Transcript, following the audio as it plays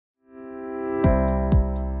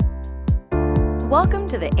Welcome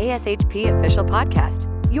to the ASHP Official Podcast,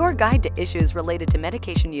 your guide to issues related to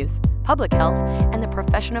medication use, public health, and the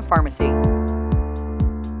profession of pharmacy.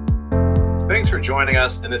 Thanks for joining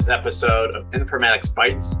us in this episode of Informatics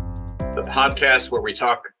Bytes, the podcast where we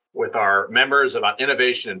talk with our members about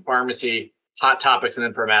innovation in pharmacy, hot topics in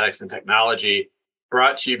informatics and technology,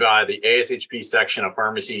 brought to you by the ASHP section of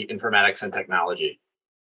Pharmacy, Informatics, and Technology.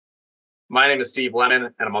 My name is Steve Lennon,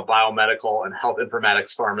 and I'm a biomedical and health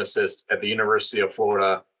informatics pharmacist at the University of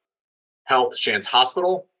Florida Health Shands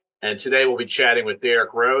Hospital. And today we'll be chatting with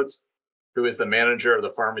Derek Rhodes, who is the manager of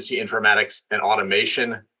the Pharmacy Informatics and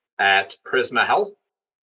Automation at Prisma Health,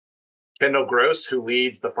 Kendall Gross, who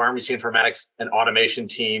leads the Pharmacy Informatics and Automation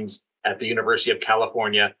teams at the University of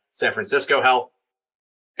California, San Francisco Health,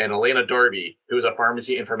 and Elena Darby, who is a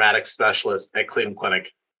Pharmacy Informatics specialist at Cleveland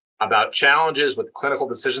Clinic, about challenges with clinical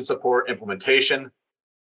decision support implementation.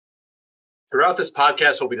 Throughout this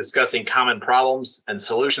podcast, we'll be discussing common problems and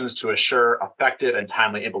solutions to assure effective and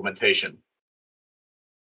timely implementation.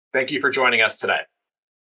 Thank you for joining us today.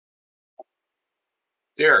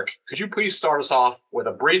 Derek, could you please start us off with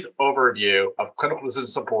a brief overview of clinical decision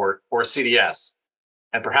support, or CDS,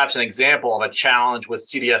 and perhaps an example of a challenge with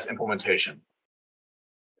CDS implementation?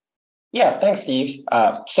 Yeah, thanks, Steve.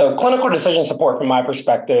 So clinical decision support, from my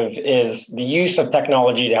perspective, is the use of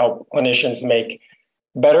technology to help clinicians make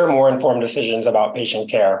better, more informed decisions about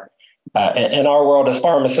patient care. In our world as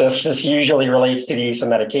pharmacists, this usually relates to the use of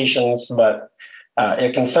medications, but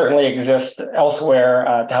it can certainly exist elsewhere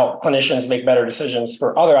to help clinicians make better decisions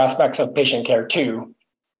for other aspects of patient care too.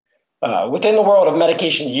 Within the world of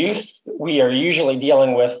medication use, we are usually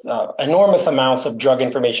dealing with enormous amounts of drug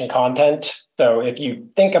information content. So if you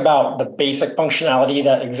think about the basic functionality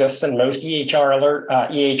that exists in most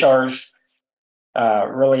EHRs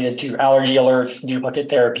related to allergy alerts, duplicate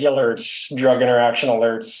therapy alerts, drug interaction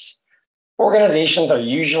alerts, organizations are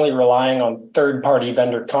usually relying on third-party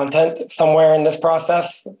vendor content somewhere in this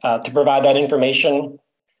process to provide that information.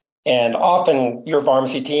 And often your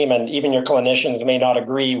pharmacy team and even your clinicians may not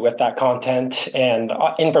agree with that content, and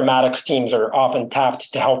informatics teams are often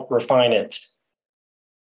tapped to help refine it.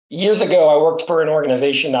 Years ago, I worked for an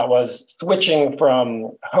organization that was switching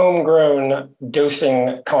from homegrown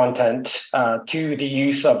dosing content to the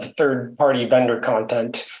use of third-party vendor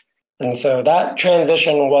content. And so that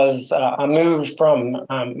transition was a move from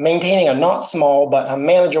maintaining a not small, but a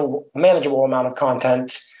manageable amount of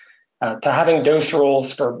content to having dose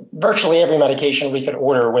rules for virtually every medication we could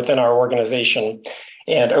order within our organization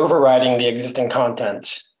and overriding the existing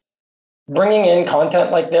content. Bringing in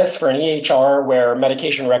content like this for an EHR where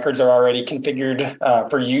medication records are already configured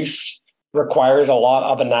for use requires a lot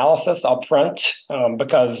of analysis upfront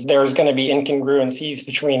because there's going to be incongruencies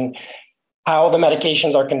between how the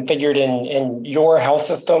medications are configured in your health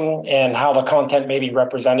system and how the content may be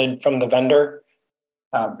represented from the vendor.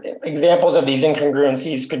 Examples of these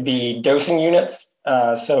incongruencies could be dosing units.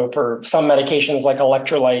 So for some medications like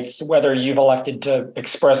electrolytes, whether you've elected to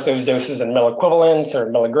express those doses in milliequivalents or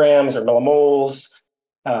milligrams or millimoles,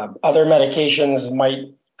 other medications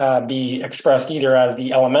might be expressed either as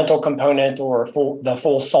the elemental component or the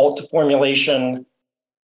full salt formulation.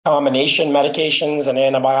 Combination medications and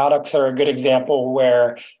antibiotics are a good example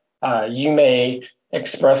where you may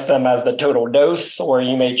express them as the total dose, or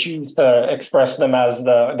you may choose to express them as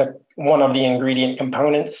the one of the ingredient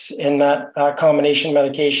components in that combination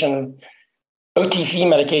medication. OTC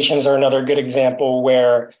medications are another good example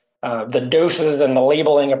where the doses and the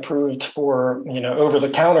labeling approved for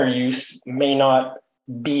over-the-counter use may not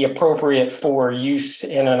be appropriate for use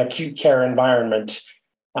in an acute care environment.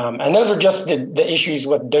 And those are just the issues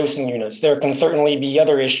with dosing units. There can certainly be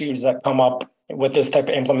other issues that come up with this type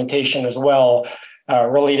of implementation as well,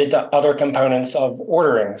 related to other components of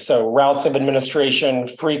ordering. So routes of administration,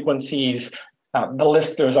 frequencies, the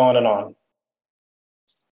list goes on and on.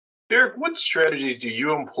 Derek, what strategies do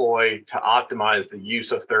you employ to optimize the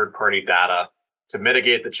use of third-party data to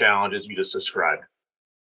mitigate the challenges you just described?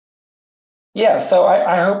 Yeah, so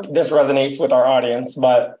I hope this resonates with our audience,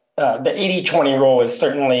 but the 80-20 rule is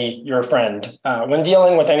certainly your friend. When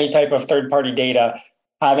dealing with any type of third-party data,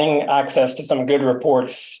 having access to some good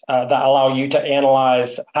reports that allow you to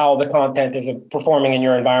analyze how the content is performing in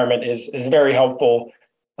your environment is very helpful.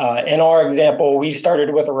 In our example, we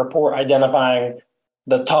started with a report identifying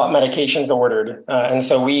the top medications ordered. And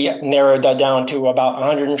so we narrowed that down to about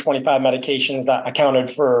 125 medications that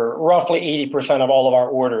accounted for roughly 80% of all of our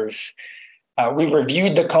orders. We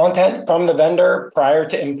reviewed the content from the vendor prior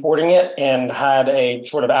to importing it and had a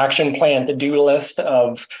sort of action plan to-do list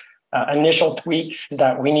of initial tweaks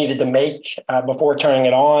that we needed to make before turning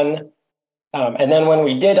it on. And then when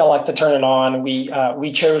we did elect to turn it on,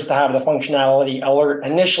 we chose to have the functionality alert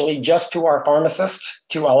initially just to our pharmacist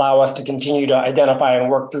to allow us to continue to identify and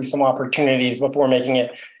work through some opportunities before making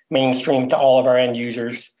it mainstream to all of our end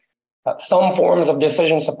users. Some forms of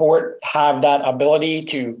decision support have that ability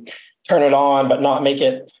to turn it on, but not make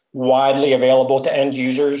it widely available to end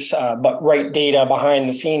users, but write data behind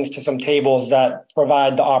the scenes to some tables that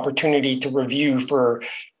provide the opportunity to review for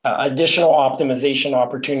additional optimization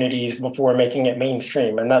opportunities before making it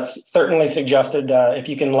mainstream. And that's certainly suggested. If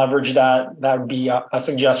you can leverage that, that would be a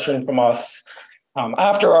suggestion from us.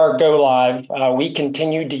 After our go live, we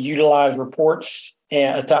continued to utilize reports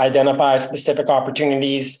to identify specific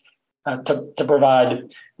opportunities to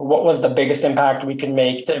provide what was the biggest impact we could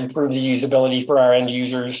make to improve the usability for our end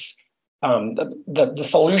users. The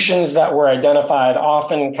solutions that were identified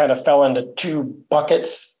often kind of fell into two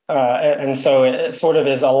buckets. And so it sort of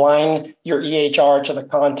is align your EHR to the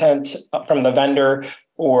content from the vendor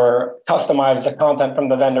or customize the content from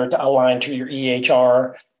the vendor to align to your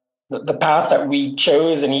EHR. The path that we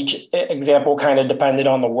chose in each example kind of depended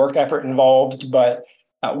on the work effort involved, but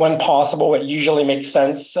when possible, it usually makes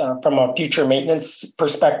sense from a future maintenance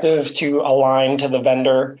perspective to align to the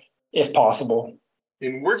vendor if possible.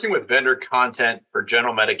 In working with vendor content for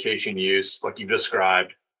general medication use, like you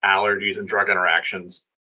described, allergies and drug interactions,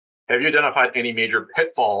 have you identified any major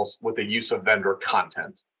pitfalls with the use of vendor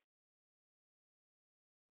content?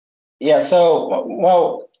 Yeah, so,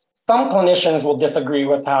 well, some clinicians will disagree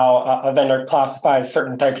with how a vendor classifies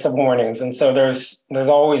certain types of warnings. And so there's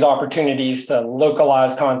always opportunities to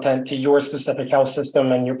localize content to your specific health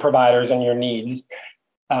system and your providers and your needs.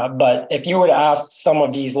 But if you were to ask some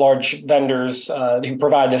of these large vendors who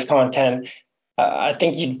provide this content, I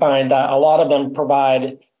think you'd find that a lot of them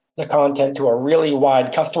provide the content to a really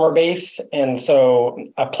wide customer base. And so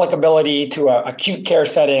applicability to an acute care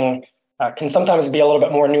setting can sometimes be a little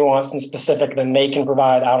bit more nuanced and specific than they can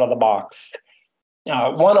provide out of the box.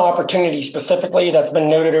 One opportunity specifically that's been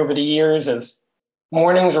noted over the years is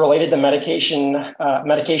warnings related to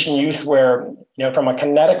medication use where, from a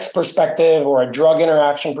kinetics perspective or a drug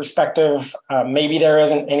interaction perspective, maybe there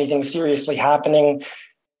isn't anything seriously happening.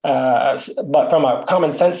 But from a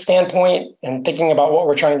common sense standpoint and thinking about what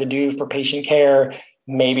we're trying to do for patient care,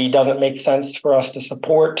 maybe doesn't make sense for us to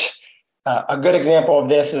support. A good example of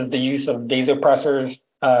this is the use of vasopressors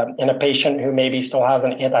in a patient who maybe still has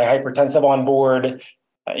an antihypertensive on board.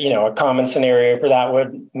 A common scenario for that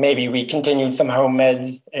would maybe we continued some home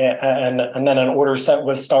meds and then an order set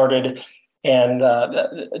was started. And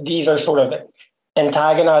these are sort of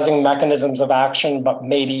antagonizing mechanisms of action, but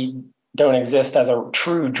maybe don't exist as a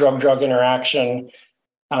true drug-drug interaction.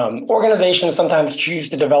 Organizations sometimes choose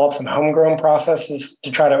to develop some homegrown processes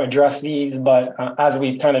to try to address these, but as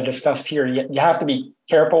we've kind of discussed here, you have to be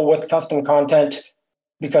careful with custom content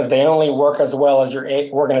because they only work as well as your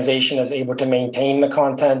organization is able to maintain the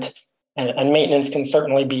content, and maintenance can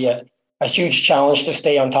certainly be a huge challenge to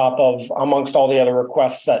stay on top of amongst all the other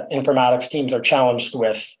requests that informatics teams are challenged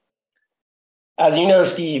with. As you know,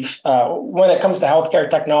 Steve, when it comes to healthcare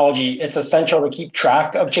technology, it's essential to keep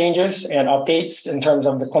track of changes and updates in terms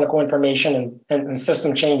of the clinical information and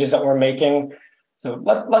system changes that we're making. So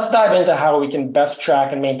let's dive into how we can best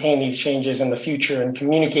track and maintain these changes in the future and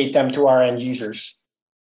communicate them to our end users.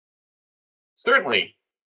 Certainly.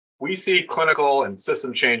 We see clinical and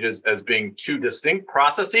system changes as being two distinct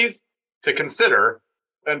processes to consider,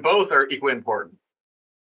 and both are equally important.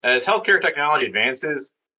 As healthcare technology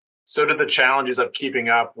advances, so do the challenges of keeping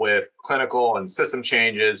up with clinical and system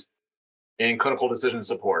changes in clinical decision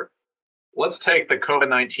support. Let's take the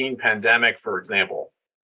COVID-19 pandemic, for example.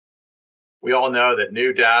 We all know that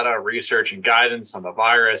new data, research, and guidance on the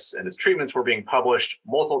virus and its treatments were being published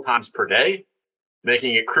multiple times per day,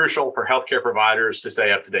 making it crucial for healthcare providers to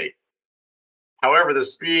stay up to date. However, the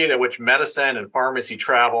speed at which medicine and pharmacy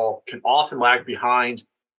travel can often lag behind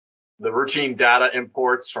the routine data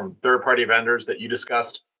imports from third-party vendors that you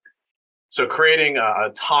discussed. So creating a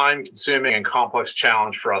time-consuming and complex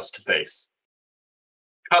challenge for us to face.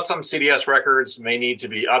 Custom CDS records may need to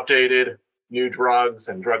be updated. New drugs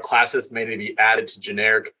and drug classes may need to be added to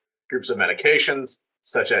generic groups of medications,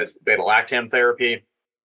 such as beta-lactam therapy.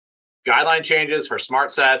 Guideline changes for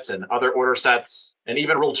smart sets and other order sets, and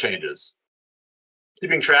even rule changes.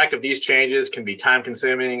 Keeping track of these changes can be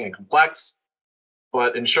time-consuming and complex,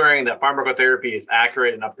 but ensuring that pharmacotherapy is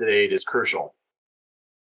accurate and up-to-date is crucial.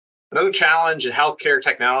 Another challenge in healthcare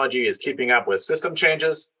technology is keeping up with system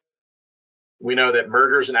changes. We know that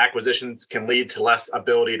mergers and acquisitions can lead to less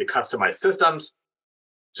ability to customize systems.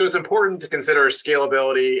 So it's important to consider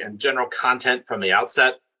scalability and general content from the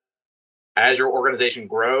outset. As your organization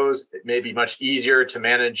grows, it may be much easier to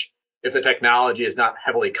manage if the technology is not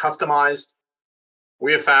heavily customized.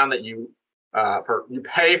 We have found that you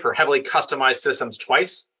pay for heavily customized systems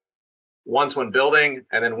twice, once when building,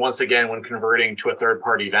 and then once again when converting to a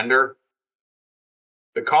third-party vendor.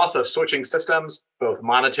 The cost of switching systems, both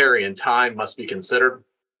monetary and time, must be considered.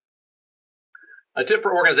 A tip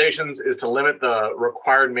for organizations is to limit the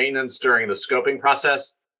required maintenance during the scoping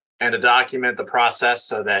process and to document the process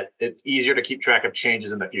so that it's easier to keep track of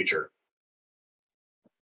changes in the future.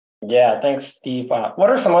 Yeah, thanks, Steve.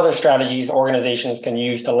 What are some other strategies organizations can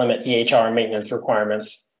use to limit EHR maintenance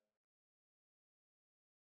requirements?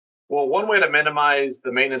 Well, one way to minimize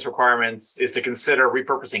the maintenance requirements is to consider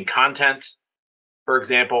repurposing content. For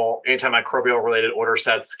example, antimicrobial-related order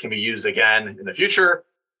sets can be used again in the future,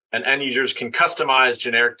 and end users can customize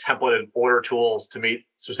generic templated order tools to meet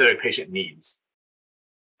specific patient needs.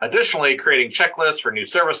 Additionally, creating checklists for new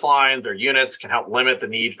service lines or units can help limit the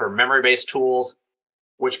need for memory-based tools,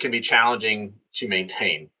 which can be challenging to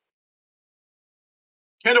maintain.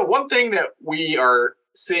 Kendall, one thing that we are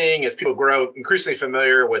seeing as people grow increasingly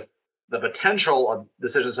familiar with the potential of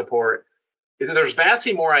decision support is that there's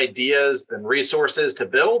vastly more ideas than resources to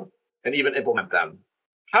build and even implement them.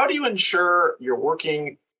 How do you ensure you're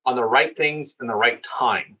working on the right things in the right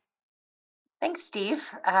time? Thanks,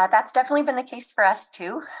 Steve. That's definitely been the case for us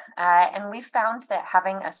too. And we've found that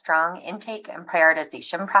having a strong intake and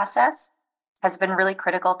prioritization process has been really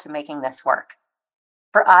critical to making this work.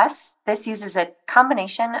 For us, this uses a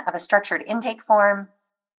combination of a structured intake form,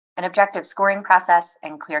 an objective scoring process,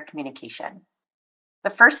 and clear communication.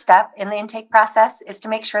 The first step in the intake process is to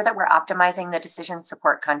make sure that we're optimizing the decision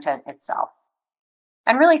support content itself.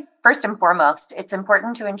 And really, first and foremost, it's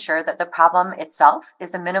important to ensure that the problem itself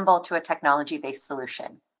is amenable to a technology-based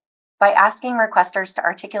solution. By asking requesters to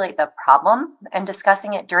articulate the problem and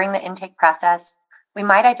discussing it during the intake process, we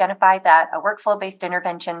might identify that a workflow-based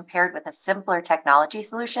intervention paired with a simpler technology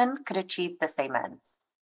solution could achieve the same ends.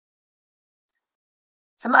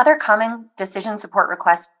 Some other common decision support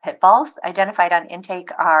request pitfalls identified on intake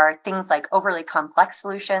are things like overly complex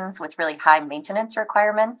solutions with really high maintenance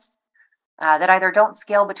requirements that either don't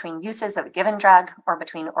scale between uses of a given drug or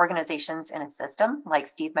between organizations in a system, like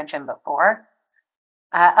Steve mentioned before.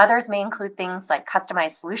 Others may include things like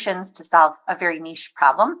customized solutions to solve a very niche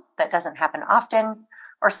problem that doesn't happen often,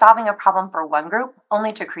 or solving a problem for one group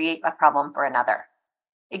only to create a problem for another.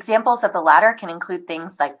 Examples of the latter can include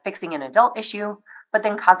things like fixing an adult issue, but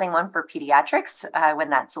then causing one for pediatrics when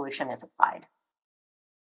that solution is applied.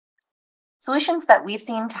 Solutions that we've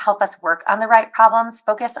seen to help us work on the right problems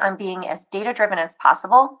focus on being as data-driven as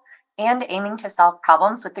possible and aiming to solve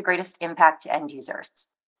problems with the greatest impact to end users.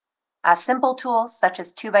 Simple tools such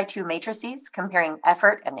as 2x2 matrices comparing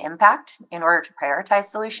effort and impact in order to prioritize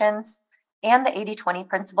solutions, and the 80-20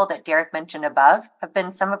 principle that Derek mentioned above have been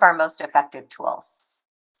some of our most effective tools.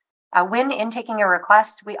 When intaking a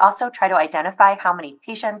request, we also try to identify how many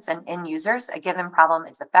patients and end users a given problem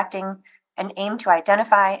is affecting and aim to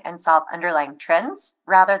identify and solve underlying trends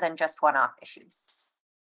rather than just one-off issues.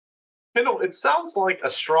 Kendall, it sounds like a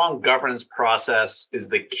strong governance process is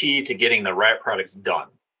the key to getting the right products done.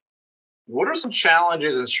 What are some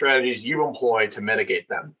challenges and strategies you employ to mitigate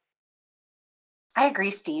them? I agree,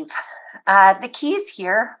 Steve. The keys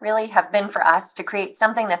here really have been for us to create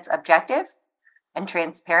something that's objective and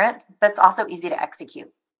transparent, that's also easy to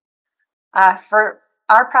execute. For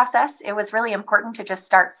our process, it was really important to just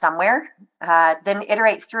start somewhere, then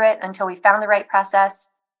iterate through it until we found the right process,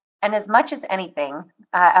 and as much as anything,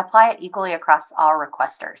 apply it equally across all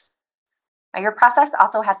requesters. Your process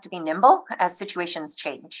also has to be nimble as situations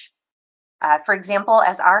change. For example,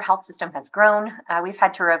 as our health system has grown, we've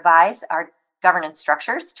had to revise our governance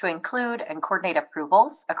structures to include and coordinate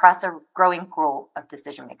approvals across a growing pool of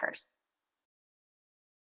decision makers.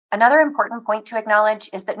 Another important point to acknowledge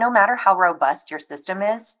is that no matter how robust your system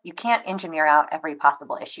is, you can't engineer out every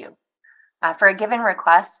possible issue. For a given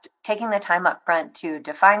request, taking the time up front to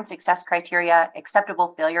define success criteria,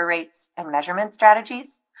 acceptable failure rates, and measurement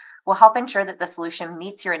strategies will help ensure that the solution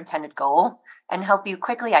meets your intended goal and help you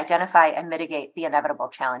quickly identify and mitigate the inevitable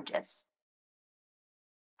challenges.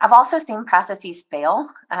 I've also seen processes fail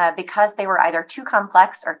because they were either too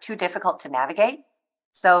complex or too difficult to navigate.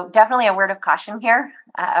 So definitely a word of caution here.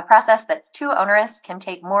 A process that's too onerous can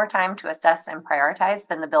take more time to assess and prioritize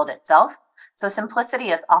than the build itself. So simplicity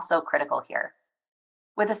is also critical here.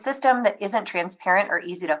 With a system that isn't transparent or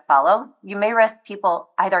easy to follow, you may risk people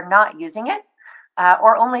either not using it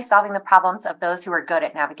or only solving the problems of those who are good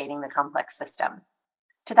at navigating the complex system.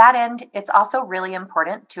 To that end, it's also really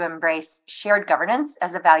important to embrace shared governance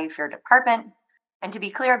as a value for your department and to be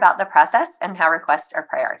clear about the process and how requests are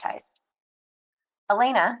prioritized.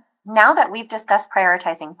 Elena, now that we've discussed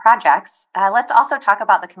prioritizing projects, let's also talk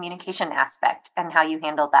about the communication aspect and how you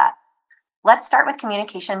handled that. Let's start with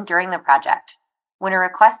communication during the project. When a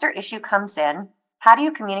request or issue comes in, how do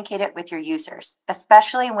you communicate it with your users,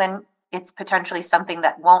 especially when it's potentially something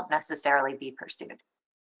that won't necessarily be pursued?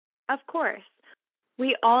 Of course.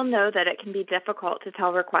 We all know that it can be difficult to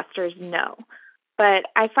tell requesters no, but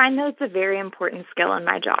I find that it's a very important skill in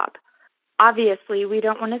my job. Obviously, we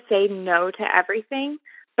don't want to say no to everything,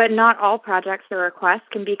 but not all projects or requests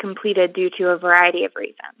can be completed due to a variety of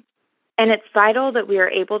reasons. And it's vital that we are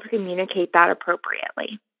able to communicate that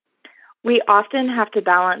appropriately. We often have to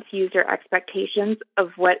balance user expectations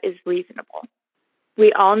of what is reasonable.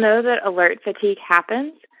 We all know that alert fatigue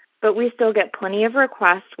happens, but we still get plenty of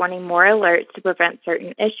requests wanting more alerts to prevent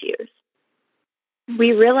certain issues.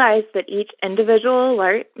 We realize that each individual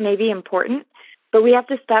alert may be important, but we have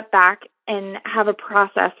to step back and have a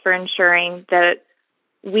process for ensuring that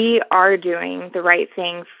we are doing the right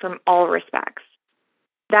thing from all respects.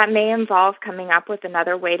 That may involve coming up with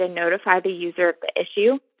another way to notify the user of the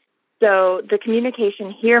issue. So the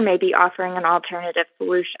communication here may be offering an alternative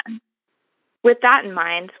solution. With that in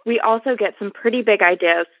mind, we also get some pretty big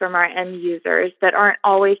ideas from our end users that aren't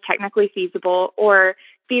always technically feasible or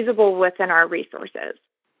feasible within our resources.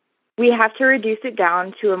 We have to reduce it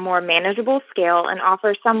down to a more manageable scale and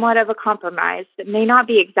offer somewhat of a compromise that may not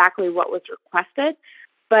be exactly what was requested,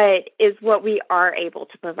 but is what we are able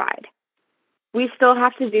to provide. We still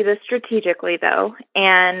have to do this strategically, though,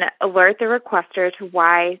 and alert the requester to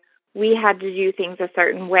why we had to do things a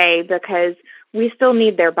certain way because we still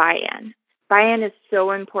need their buy-in. Buy-in is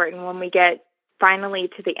so important when we get finally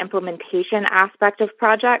to the implementation aspect of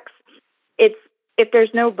projects. If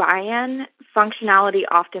there's no buy-in, functionality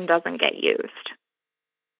often doesn't get used.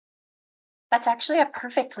 That's actually a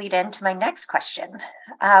perfect lead in to my next question.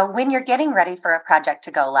 When you're getting ready for a project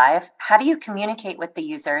to go live, how do you communicate with the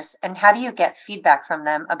users and how do you get feedback from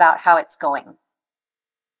them about how it's going?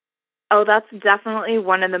 Oh, that's definitely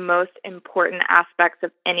one of the most important aspects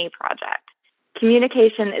of any project.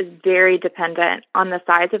 Communication is very dependent on the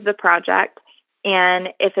size of the project and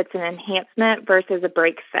if it's an enhancement versus a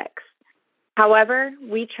break fix. However,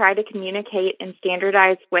 we try to communicate in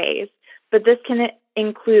standardized ways, but this can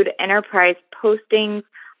include enterprise postings,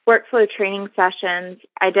 workflow training sessions,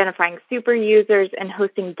 identifying super users, and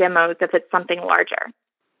hosting demos if it's something larger.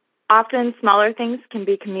 Often, smaller things can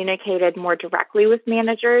be communicated more directly with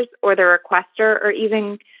managers or the requester, or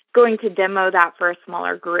even going to demo that for a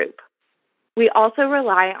smaller group. We also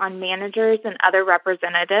rely on managers and other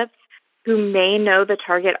representatives who may know the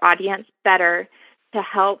target audience better to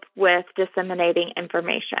help with disseminating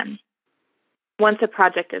information. Once a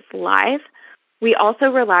project is live, we also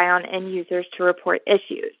rely on end users to report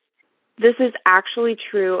issues. This is actually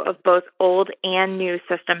true of both old and new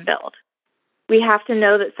system build. We have to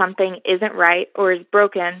know that something isn't right or is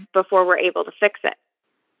broken before we're able to fix it.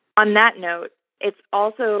 On that note, it's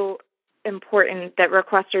also important that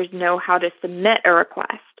requesters know how to submit a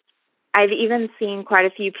request. I've even seen quite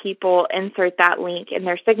a few people insert that link in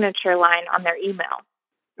their signature line on their email.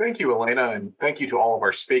 Thank you, Elena, and thank you to all of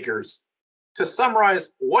our speakers. To summarize,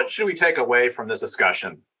 what should we take away from this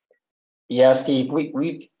discussion? Yeah, Steve,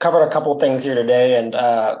 we've covered a couple of things here today, and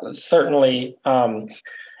certainly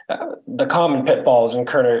the common pitfalls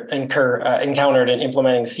encountered in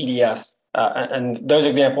implementing CDS. And those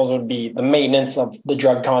examples would be the maintenance of the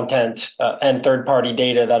drug content and third-party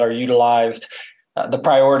data that are utilized, the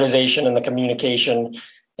prioritization and the communication.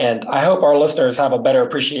 And I hope our listeners have a better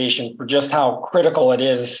appreciation for just how critical it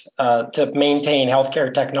is to maintain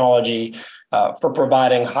healthcare technology for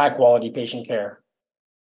providing high-quality patient care.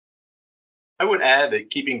 I would add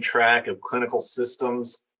that keeping track of clinical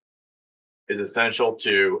systems is essential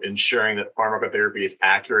to ensuring that pharmacotherapy is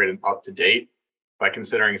accurate and up to date. By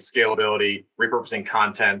considering scalability, repurposing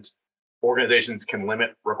content, organizations can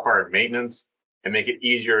limit required maintenance and make it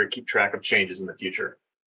easier to keep track of changes in the future.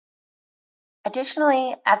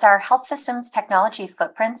 Additionally, as our health systems technology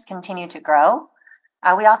footprints continue to grow,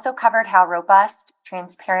 we also covered how robust,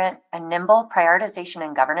 transparent, and nimble prioritization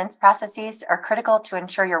and governance processes are critical to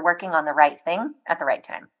ensure you're working on the right thing at the right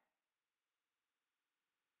time.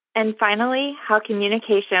 And finally, how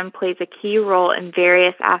communication plays a key role in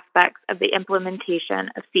various aspects of the implementation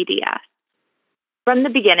of CDS. From the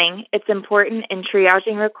beginning, it's important in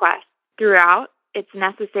triaging requests. Throughout, it's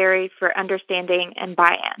necessary for understanding and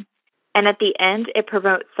buy-in. And at the end, it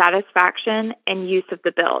promotes satisfaction and use of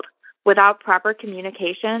the build. Without proper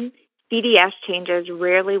communication, CDS changes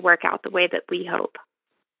rarely work out the way that we hope.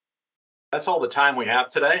 That's all the time we have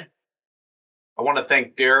today. I want to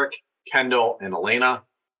thank Derek, Kendall, and Elena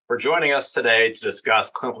for joining us today to discuss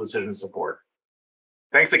clinical decision support.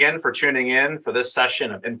 Thanks again for tuning in for this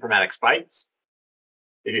session of Informatics Bytes.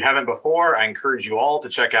 If you haven't before, I encourage you all to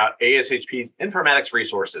check out ASHP's Informatics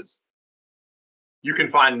resources. You can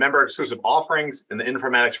find member-exclusive offerings in the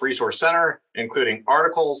Informatics Resource Center, including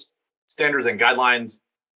articles, standards and guidelines,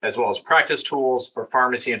 as well as practice tools for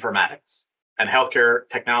pharmacy informatics and healthcare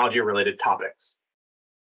technology-related topics.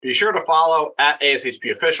 Be sure to follow @ASHP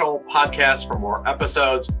Official podcast for more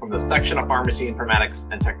episodes from the section of Pharmacy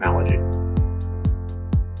Informatics and Technology.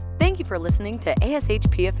 Thank you for listening to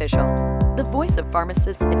ASHP Official, the voice of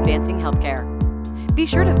pharmacists advancing healthcare. Be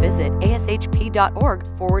sure to visit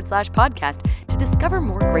ashp.org/podcast to discover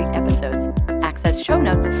more great episodes, access show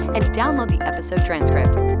notes, and download the episode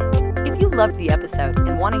transcript. If you loved the episode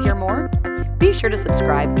and want to hear more, be sure to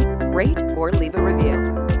subscribe, rate, or leave a review.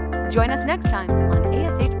 Join us next time.